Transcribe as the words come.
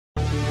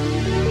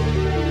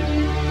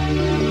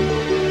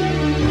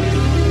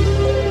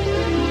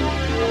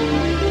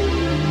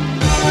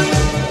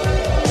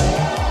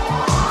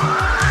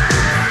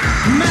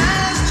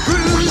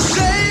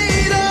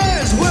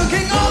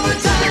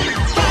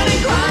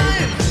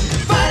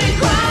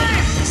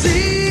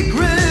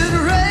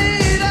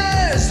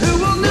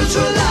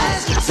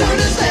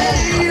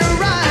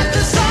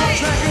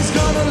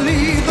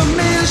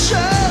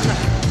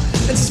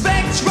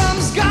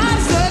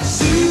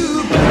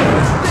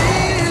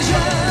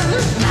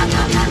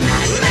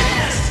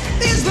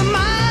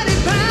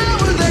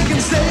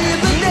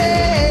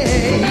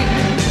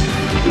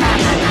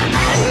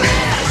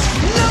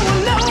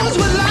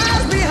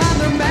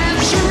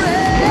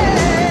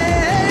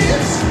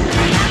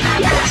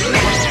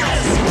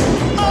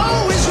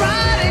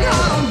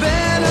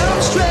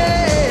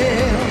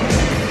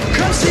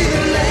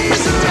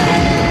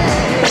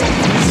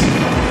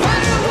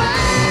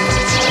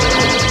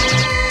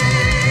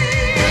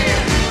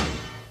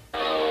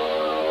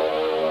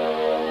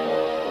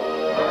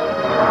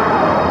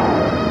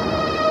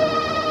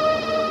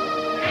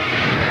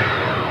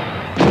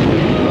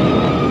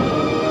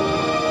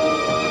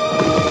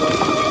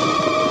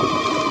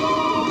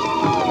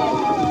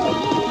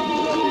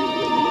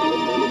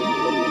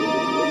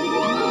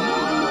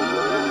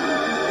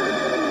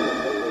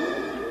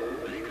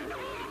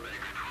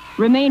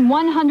Remain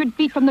 100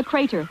 feet from the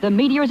crater. The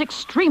meteor is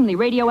extremely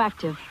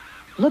radioactive.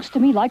 Looks to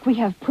me like we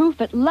have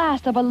proof at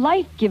last of a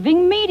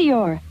life-giving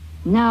meteor.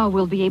 Now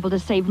we'll be able to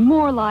save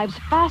more lives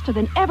faster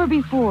than ever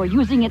before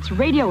using its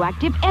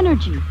radioactive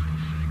energy.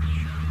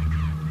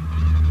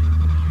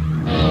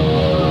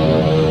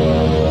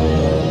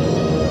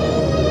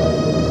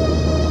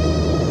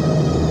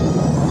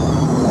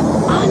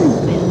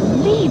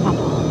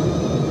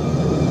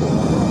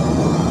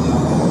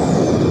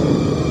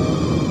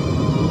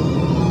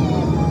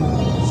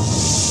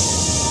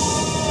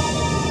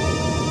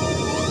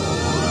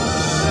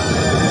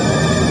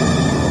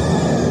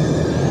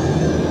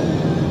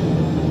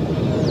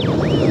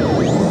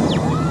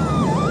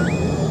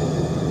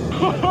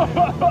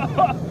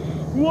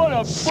 What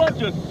a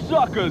bunch of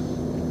suckers!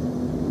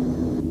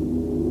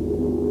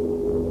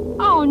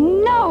 Oh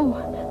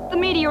no! The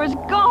meteor is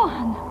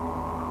gone!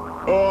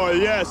 Oh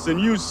yes, and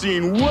you've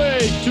seen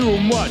way too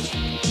much!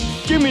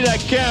 Give me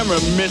that camera,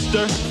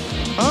 mister!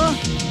 Huh?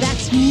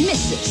 That's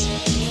Mrs.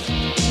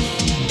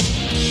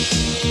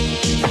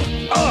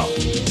 Oh!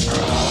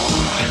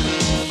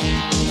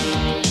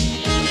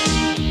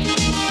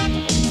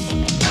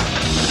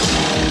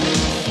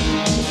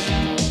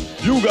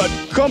 You got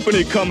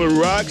company coming,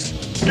 Rox.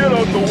 Get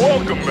out the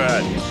welcome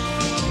mat.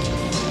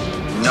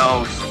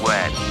 No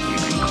sweat. You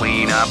can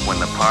clean up when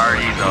the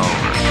party's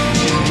over.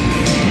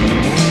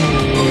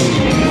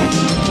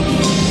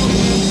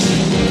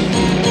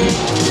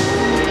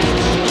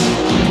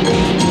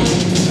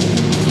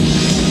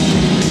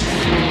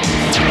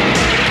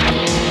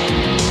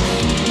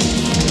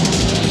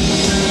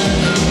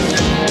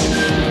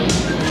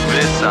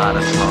 This ought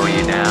to slow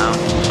you down.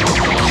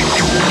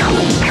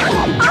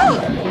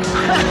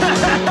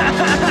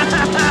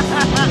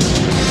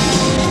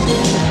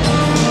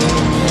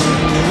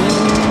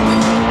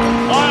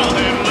 I'll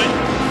handle it.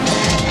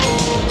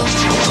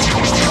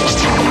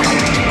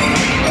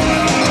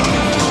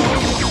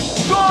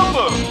 Stop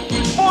her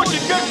before she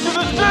gets to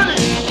the city.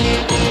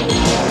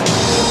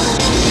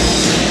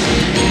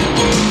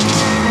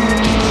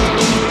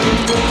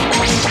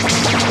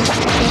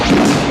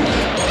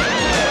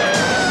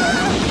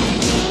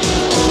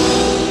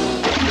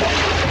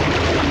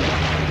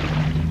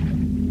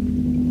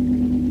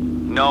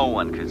 No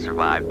one could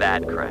survive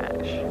that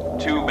crash.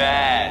 Too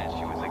bad.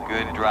 She was a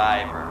good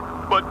driver.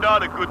 But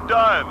not a good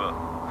diver.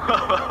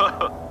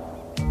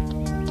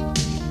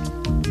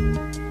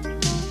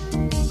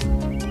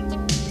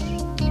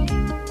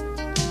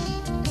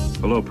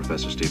 Hello,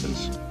 Professor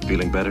Stevens.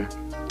 Feeling better?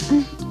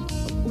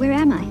 Where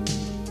am I?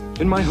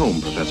 In my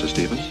home, Professor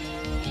Stevens.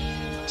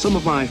 Some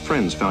of my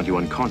friends found you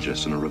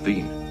unconscious in a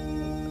ravine.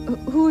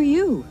 Who are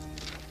you?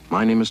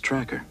 My name is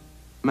Tracker.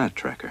 Matt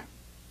Tracker.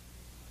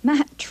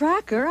 Matt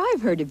Tracker?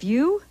 I've heard of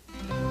you.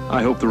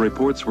 I hope the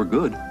reports were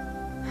good.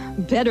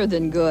 Better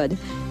than good.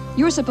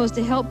 You're supposed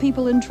to help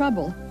people in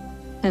trouble.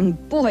 And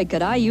boy,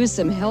 could I use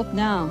some help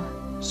now.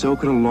 So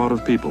could a lot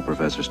of people,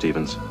 Professor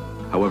Stevens.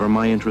 However,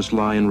 my interests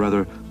lie in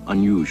rather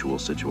unusual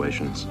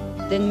situations.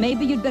 Then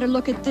maybe you'd better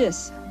look at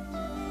this.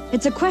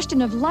 It's a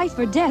question of life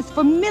or death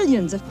for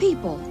millions of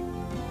people.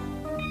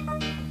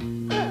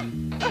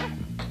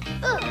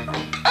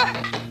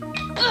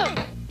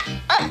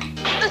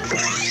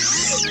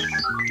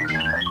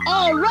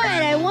 All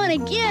right, I won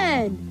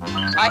again.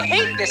 I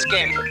hate this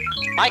game.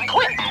 I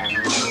quit.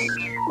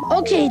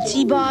 Okay,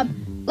 T-Bob,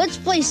 let's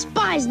play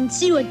spies and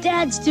see what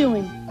Dad's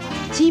doing.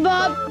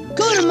 T-Bob,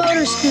 go to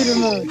motor scooter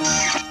mode.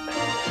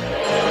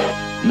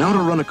 Now to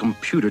run a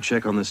computer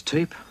check on this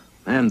tape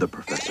and the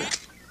professor.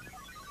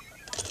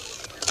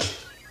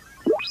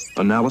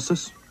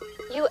 Analysis?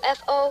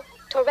 UFO,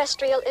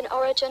 terrestrial in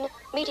origin,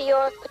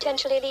 meteor,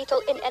 potentially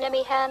lethal in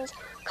enemy hands,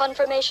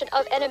 confirmation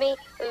of enemy,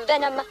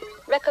 venom,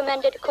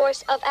 recommended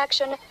course of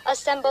action,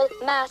 assemble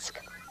M.A.S.K.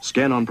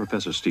 Scan on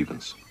Professor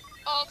Stevens.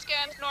 All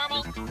scans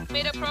normal.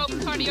 Beta probe,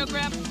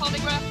 cardiogram,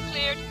 polygraph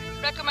cleared.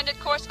 Recommended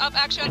course of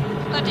action,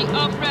 plenty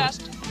of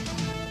rest.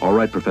 All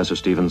right, Professor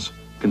Stevens.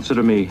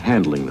 Consider me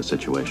handling the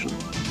situation.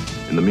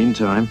 In the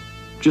meantime,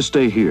 just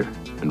stay here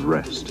and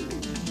rest.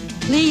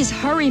 Please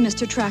hurry,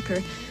 Mr.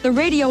 Tracker. The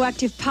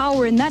radioactive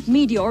power in that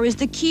meteor is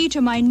the key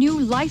to my new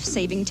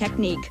life-saving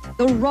technique.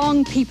 The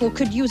wrong people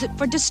could use it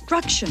for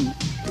destruction.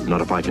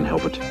 Not if I can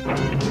help it.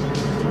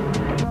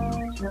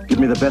 Give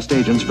me the best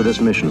agents for this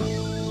mission.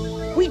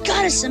 We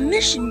got us a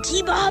mission,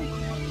 T-Bob.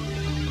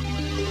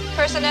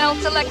 Personnel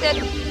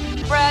selected.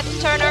 Brad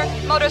Turner,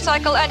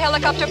 motorcycle and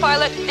helicopter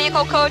pilot,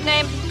 vehicle code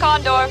name,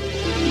 Condor.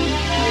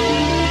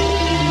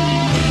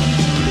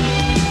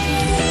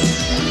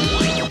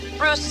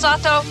 Bruce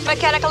Sato,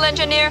 mechanical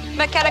engineer,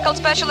 mechanical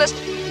specialist,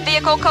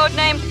 vehicle code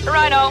name,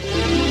 Rhino.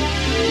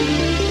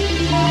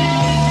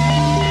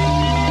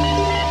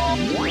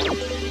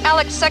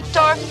 Alex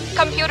Sector,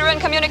 computer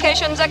and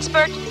communications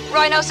expert,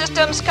 Rhino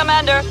Systems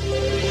commander.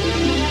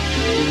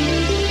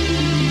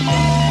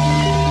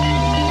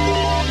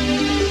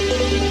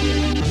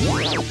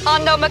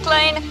 Hondo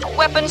McLean,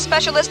 weapons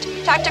specialist,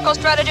 tactical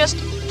strategist,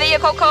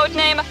 vehicle code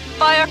name,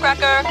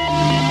 Firecracker.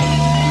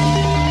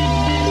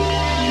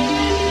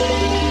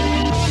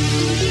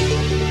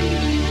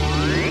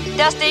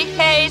 Dusty,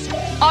 Hayes,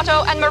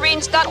 Auto and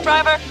Marine Stunt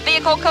Driver,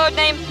 Vehicle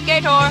Codename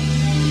Gator.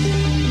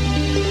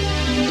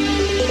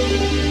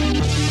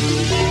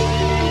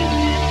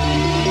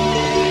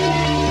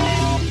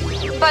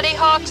 Buddy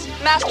Hawks,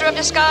 Master of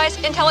Disguise,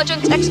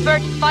 Intelligence Expert,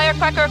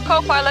 Firecracker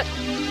Co-Pilot.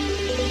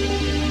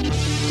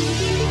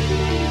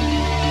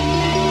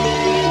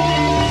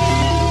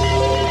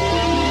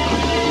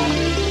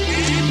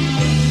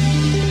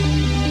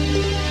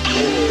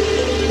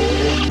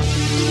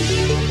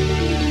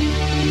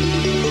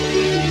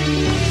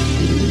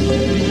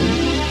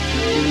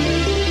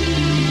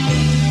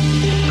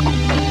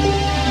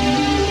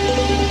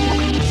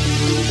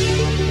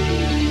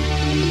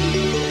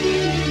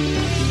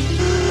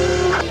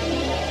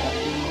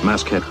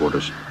 M.A.S.K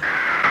headquarters.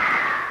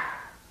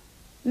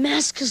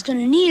 M.A.S.K is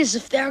gonna need us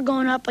if they're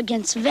going up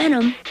against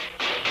Venom.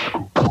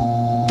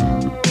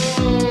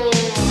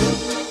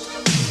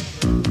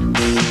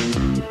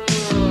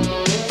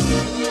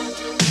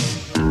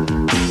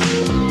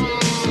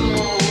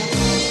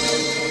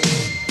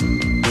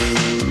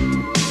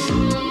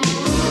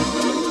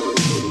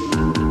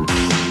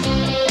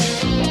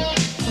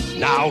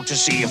 Now to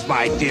see if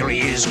my theory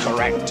is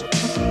correct.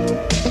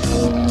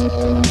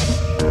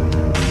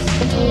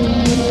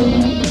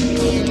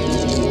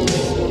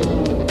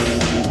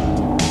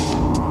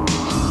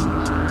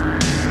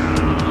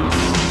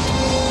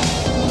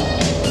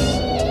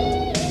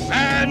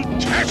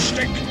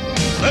 Fantastic!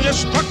 The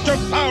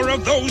destructive power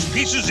of those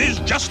pieces is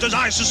just as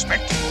I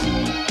suspected.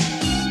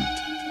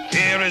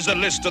 Here is a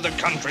list of the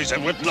countries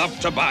that would love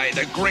to buy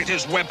the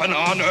greatest weapon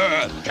on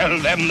Earth. Tell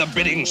them the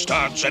bidding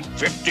starts at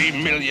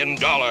 $50 million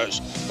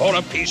for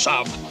a piece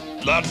of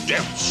the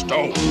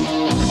Deathstone.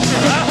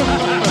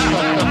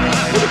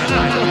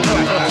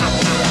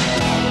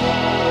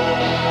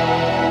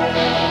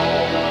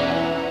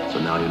 So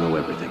now you know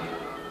everything.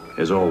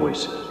 As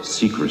always,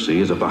 secrecy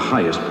is of the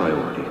highest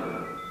priority.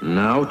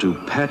 Now to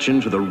patch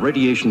into the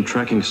radiation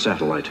tracking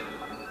satellite.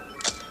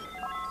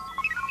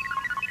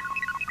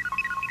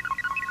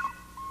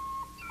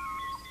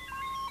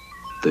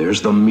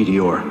 There's the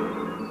meteor.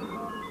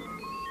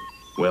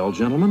 Well,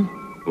 gentlemen,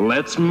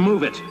 let's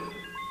move it.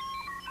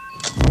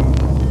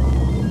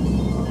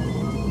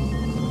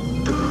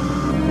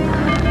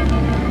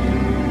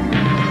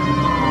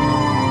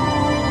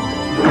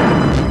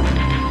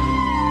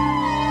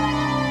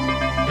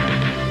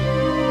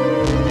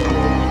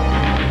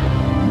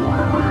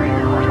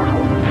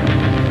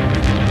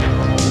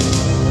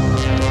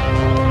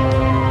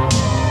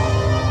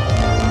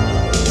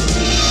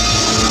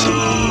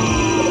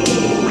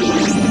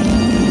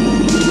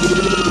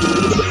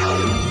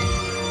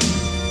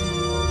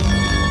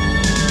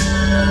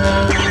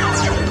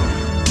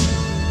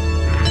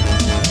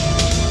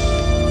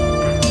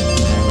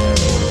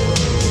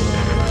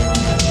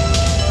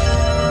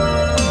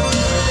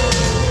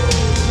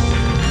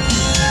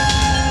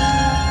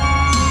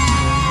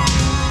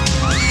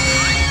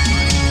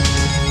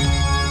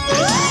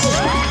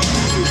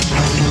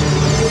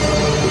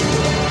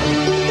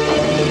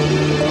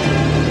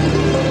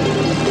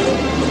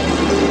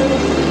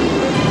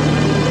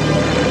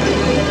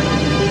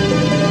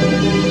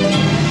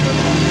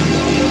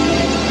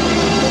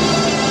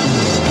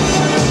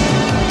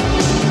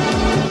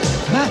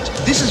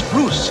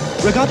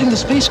 Regarding the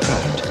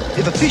spacecraft,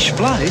 if a fish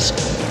flies,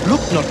 look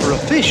not for a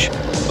fish,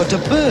 but a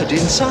bird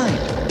inside.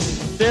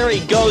 There he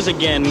goes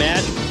again,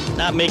 Matt.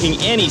 Not making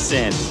any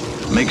sense.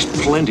 Makes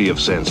plenty of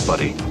sense,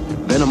 buddy.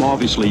 Venom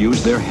obviously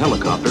used their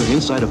helicopter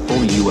inside a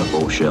phony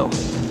UFO shell.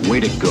 Way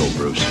to go,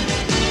 Bruce.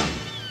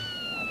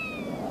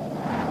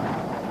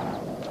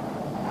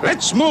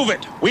 Let's move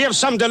it. We have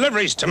some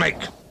deliveries to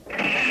make.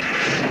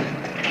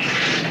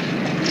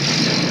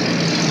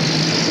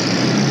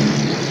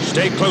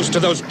 Stay close to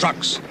those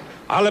trucks.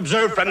 I'll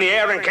observe from the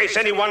air in case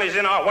anyone is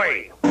in our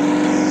way.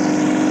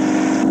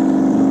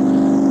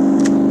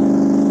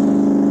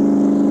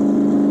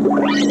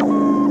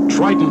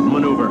 Trident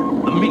maneuver.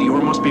 The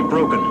meteor must be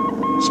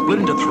broken. Split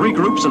into 3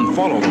 groups and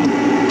follow them.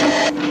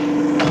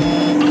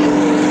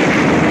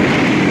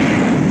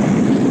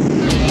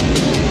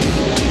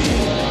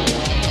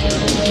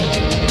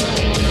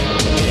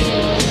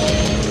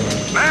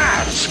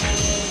 M.A.S.K!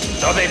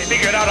 So they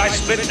figured out I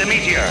split the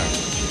meteor.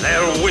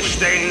 They'll wish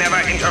they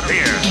never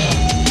interfered.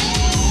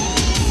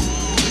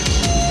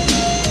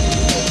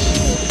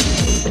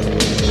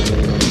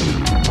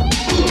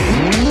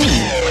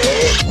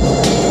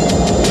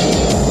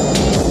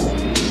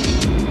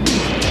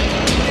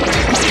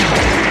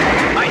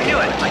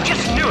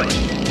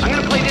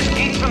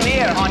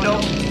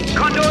 Hondo.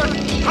 Condor,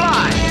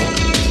 fly!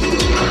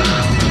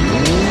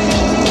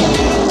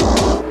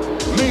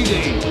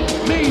 Mayday!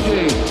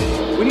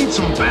 Mayday! We need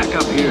some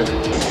backup here.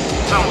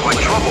 Sounds like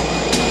trouble.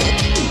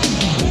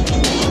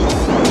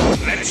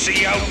 Let's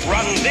see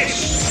outrun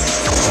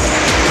this.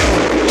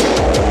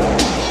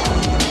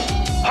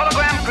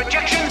 Hologram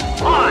projection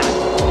on!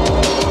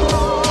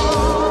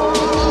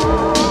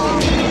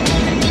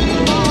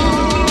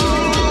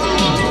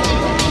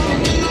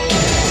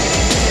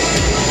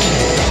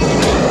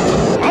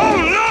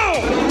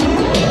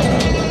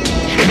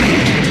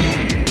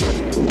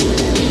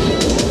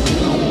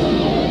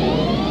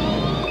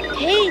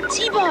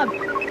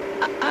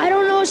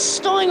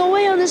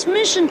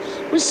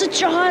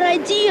 such a hot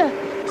idea.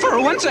 For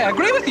once, I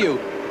agree with you.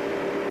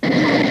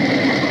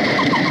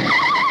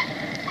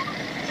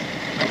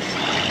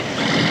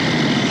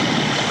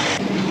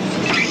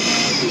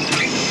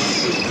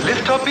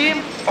 Lift-off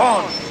beam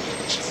on.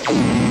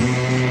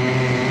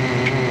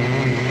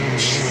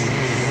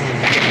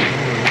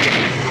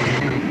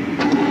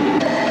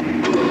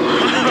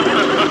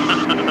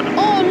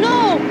 Oh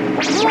no!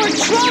 More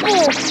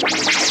trouble!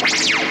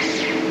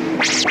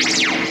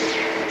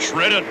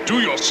 Shredder, do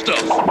your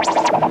stuff.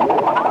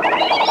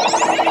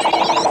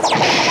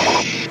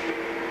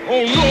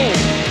 Oh no!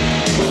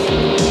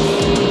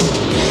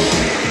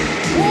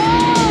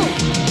 Whoa!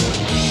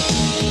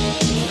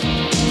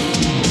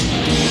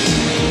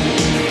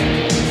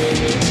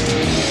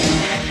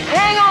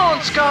 Hang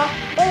on, Scott.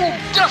 Old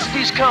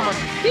Dusty's coming.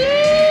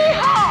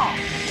 Yee-haw!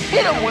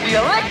 Hit him with the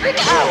electric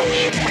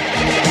ouch!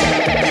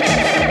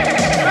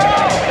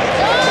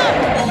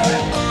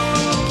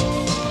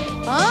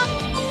 Huh?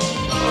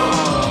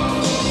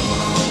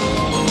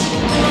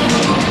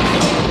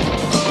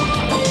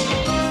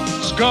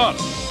 Scott,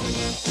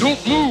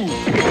 don't move.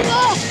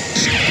 Oh!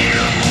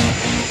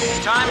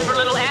 Time for a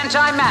little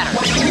antimatter.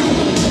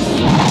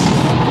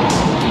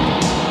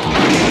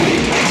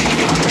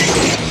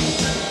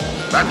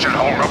 That should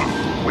hold them.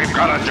 We've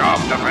got a job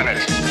to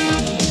finish.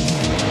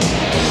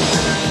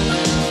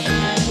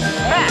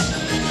 Matt,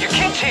 your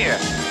kid's here.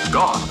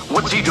 Scott,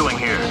 what's he doing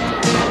here?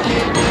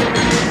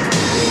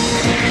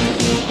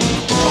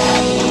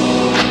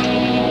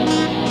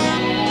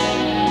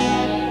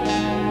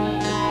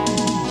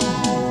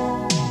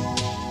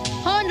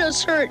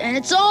 Hondo's hurt, and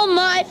it's all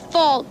my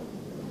fault.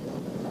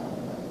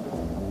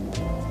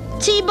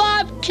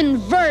 T-Bob,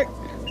 convert.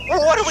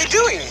 What are we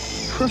doing?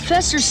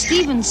 Professor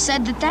Stevens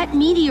said that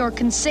meteor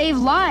can save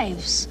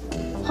lives.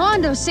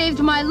 Hondo saved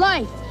my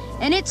life,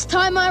 and it's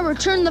time I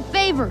return the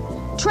favor.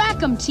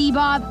 Track him,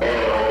 T-Bob.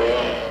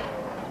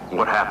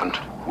 What happened?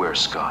 Where's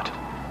Scott?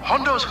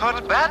 Hondo's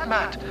hurt bad,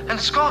 Matt. And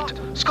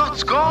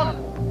Scott's gone.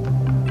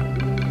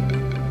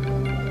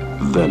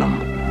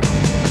 Venom.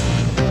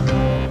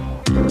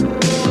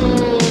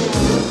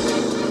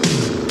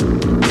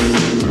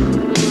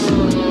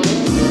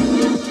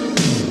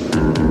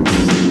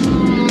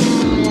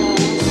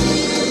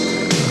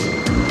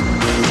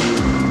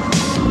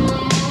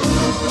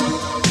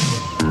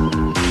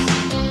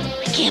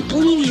 I can't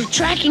believe your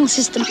tracking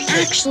system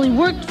actually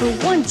worked for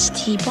once,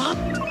 T-Bob.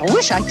 I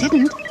wish I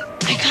didn't.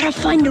 I gotta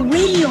find a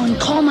radio and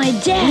call my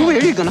dad. Where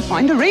are you gonna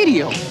find a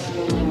radio?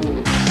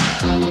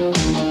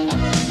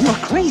 You're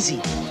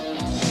crazy.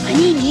 I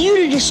need you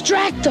to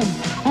distract them.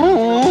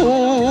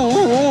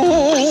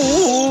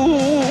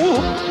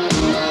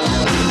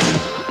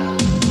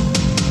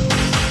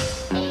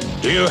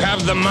 Do you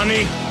have the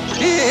money?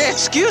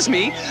 Excuse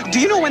me, do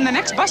you know when the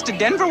next bus to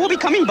Denver will be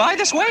coming by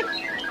this way?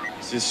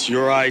 Is this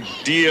your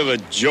idea of a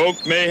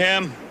joke,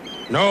 Mayhem?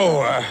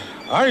 No,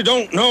 I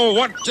don't know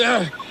what,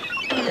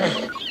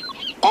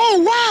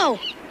 Oh, wow!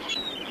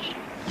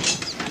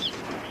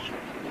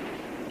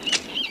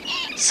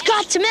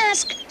 Scott to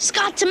M.A.S.K!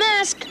 Scott to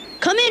M.A.S.K!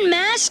 Come in,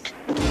 M.A.S.K!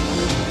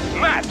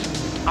 Matt,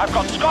 I've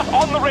got Scott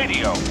on the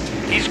radio.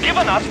 He's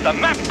given us the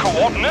map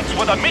coordinates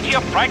where the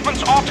meteor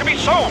fragments are to be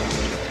sold.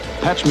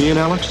 Patch me in,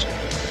 Alex.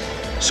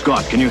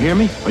 Scott, can you hear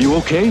me? Are you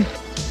okay?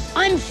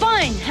 I'm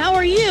fine. How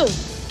are you?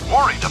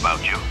 Worried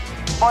about you.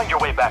 Find your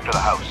way back to the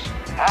house.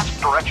 Ask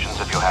directions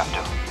if you have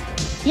to.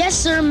 Yes,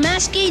 sir.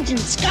 M.A.S.K. Agent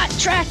Scott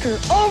Tracker,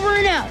 over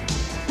and out.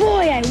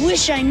 Boy, I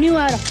wish I knew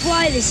how to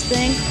fly this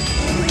thing.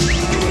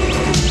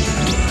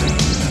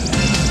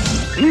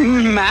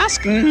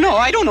 M.A.S.K? No,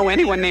 I don't know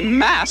anyone named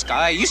M.A.S.K.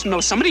 I used to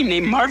know somebody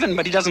named Marvin,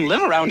 but he doesn't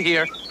live around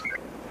here.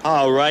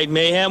 All right,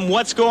 Mayhem,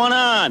 what's going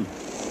on?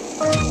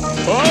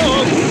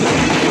 Oh!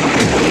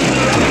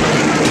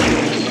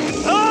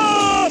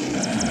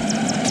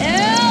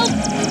 Help!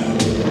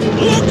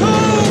 Look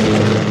out!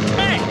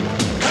 Hey,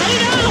 cut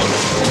it out!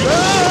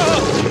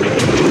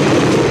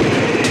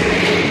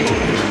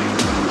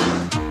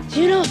 Do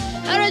you know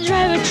how to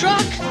drive a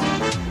truck?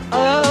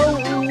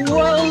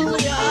 Well,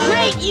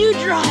 Great, you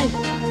drive.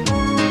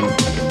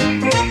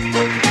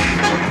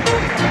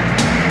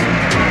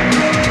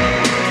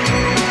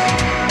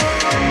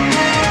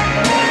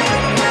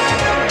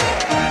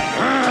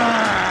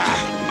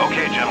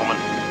 Okay, gentlemen.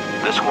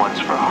 This one's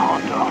for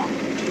Hondo.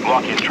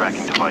 Lock in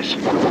tracking device.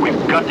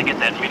 We've got to get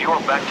that meteor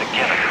back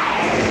together.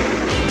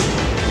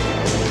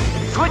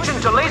 Switch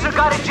into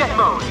laser-guided jet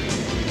mode.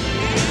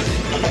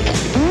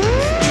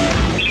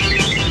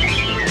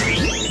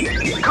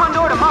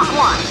 Condor to Mach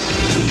 1.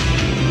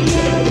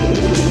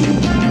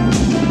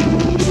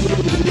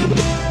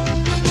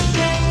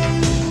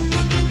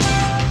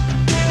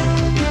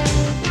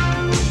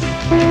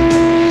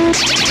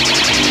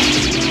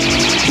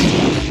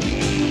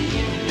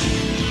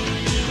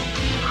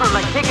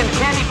 Like taking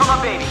candy from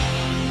a baby.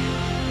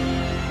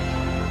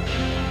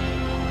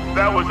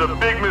 That was a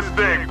big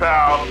mistake,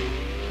 pal.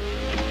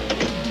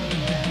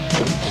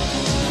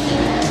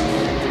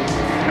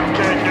 You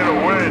can't get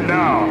away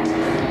now.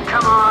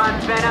 Come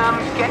on, Venom,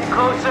 get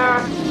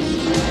closer.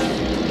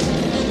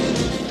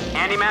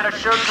 And Antimatter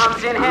sure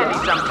comes in handy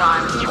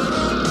sometimes.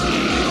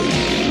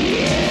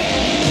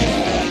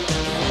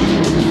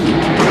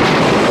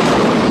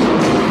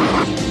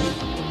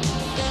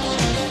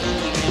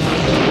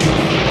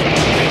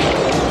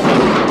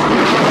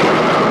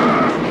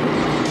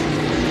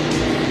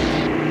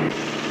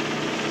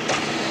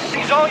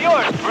 He's all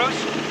yours, Bruce.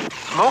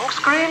 Smoke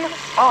screen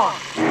on.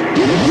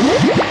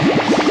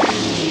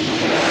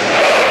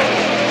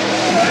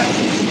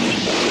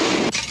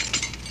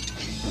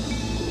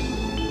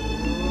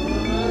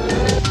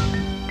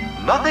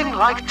 Nothing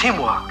like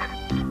teamwork.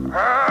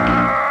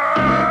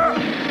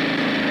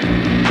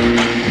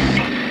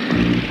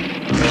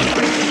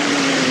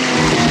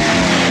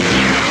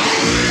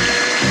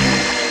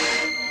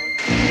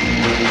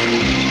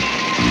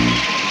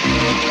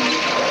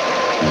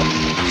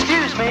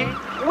 Excuse me,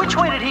 which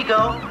way did he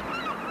go?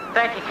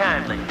 Thank you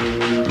kindly.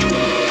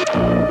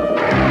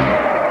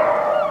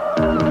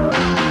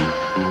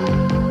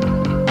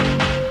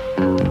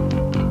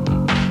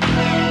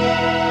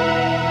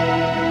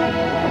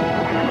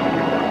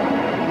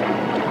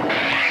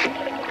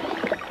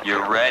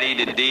 Ready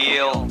to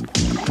deal?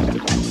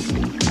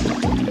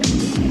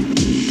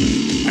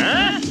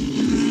 Huh?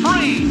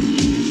 Freeze!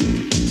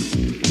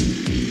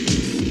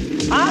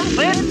 I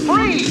said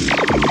freeze!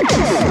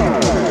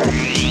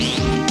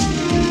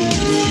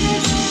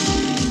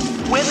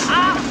 When I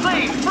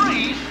say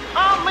freeze,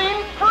 I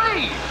mean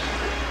freeze!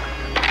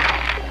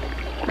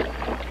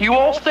 You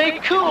all stay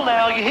cool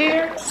now, you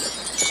hear?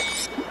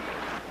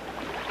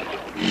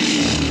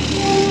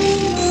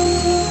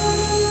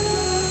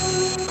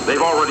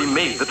 They've already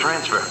made the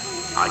transfer.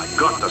 I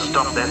got to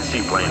stop that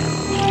seaplane.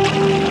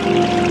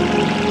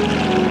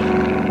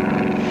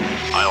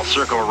 I'll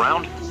circle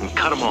around and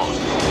cut them off.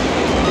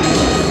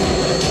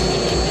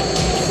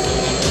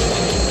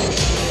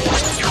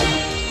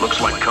 Looks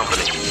like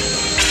company.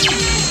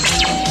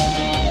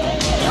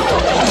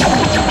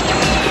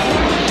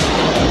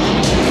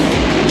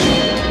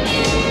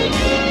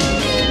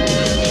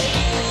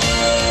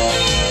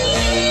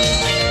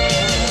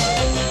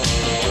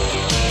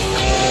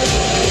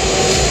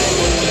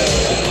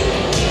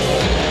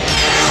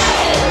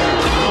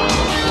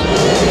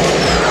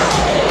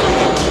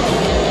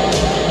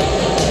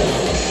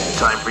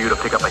 Time for you to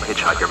pick up a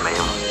hitchhiker,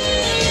 ma'am.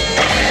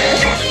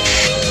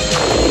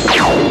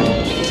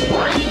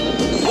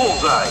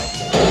 Bullseye!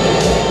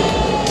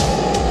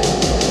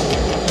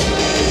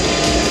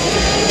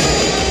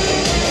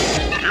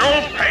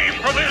 You'll pay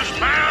for this,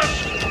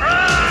 M.A.S.K!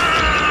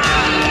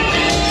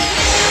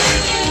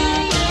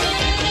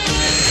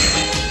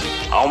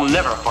 I'll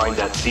never find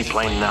that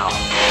seaplane now.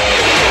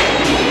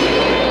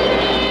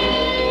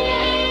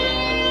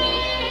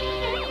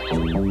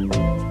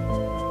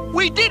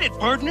 We did it,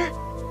 partner.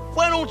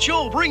 Why don't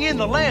y'all bring in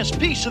the last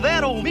piece of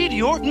that old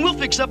meteor and we'll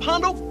fix up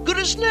Hondo good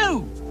as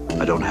new?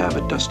 I don't have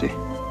it, Dusty.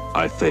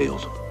 I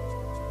failed.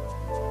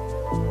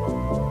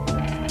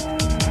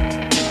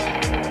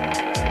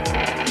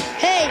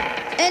 Hey,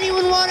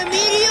 anyone want a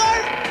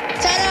meteor?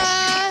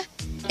 Ta-da!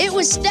 It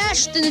was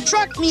stashed in the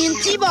truck me and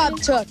T-Bob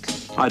took.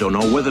 I don't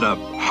know whether to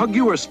hug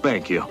you or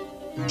spank you.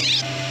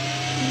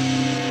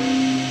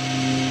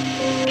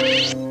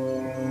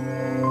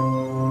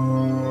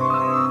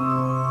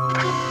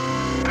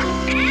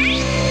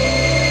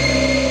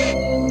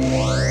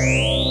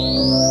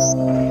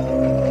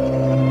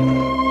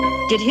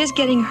 Did his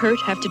getting hurt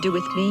have to do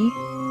with me?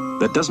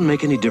 That doesn't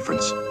make any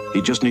difference.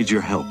 He just needs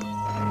your help.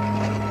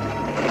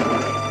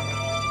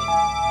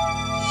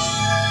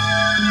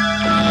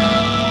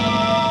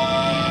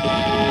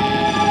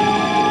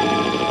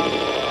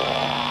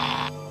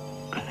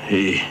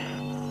 Hey,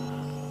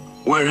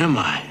 where am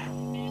I?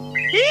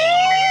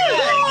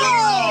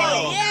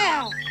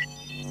 Yeah!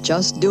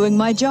 Just doing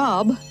my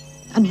job.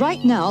 And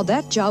right now,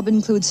 that job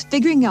includes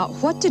figuring out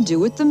what to do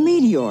with the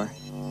meteor.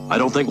 I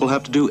don't think we'll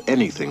have to do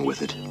anything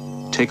with it.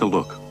 Take a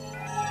look.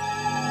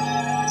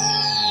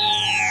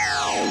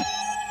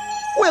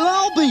 Well,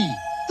 I'll be.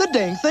 The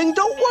dang thing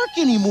don't work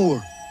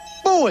anymore.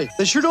 Boy,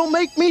 they sure don't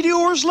make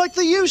meteors like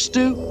they used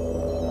to.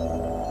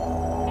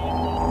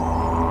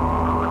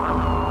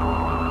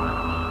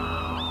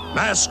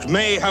 M.A.S.K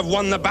may have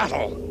won the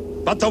battle,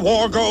 but the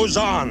war goes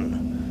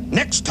on.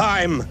 Next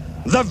time,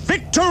 the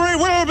victory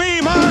will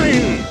be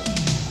mine!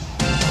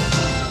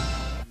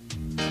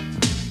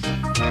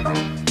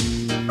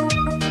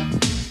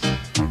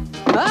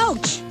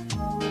 Ouch!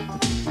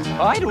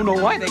 I don't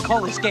know why they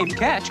call this game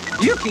catch.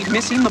 You keep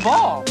missing the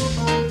ball.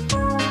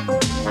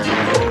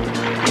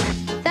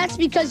 That's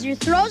because your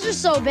throws are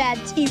so bad,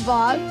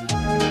 T-Bob.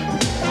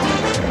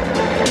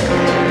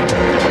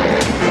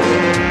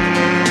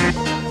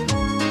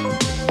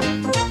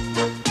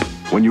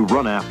 When you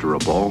run after a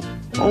ball,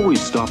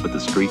 always stop at the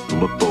street and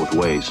look both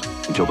ways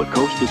until the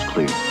coast is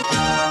clear.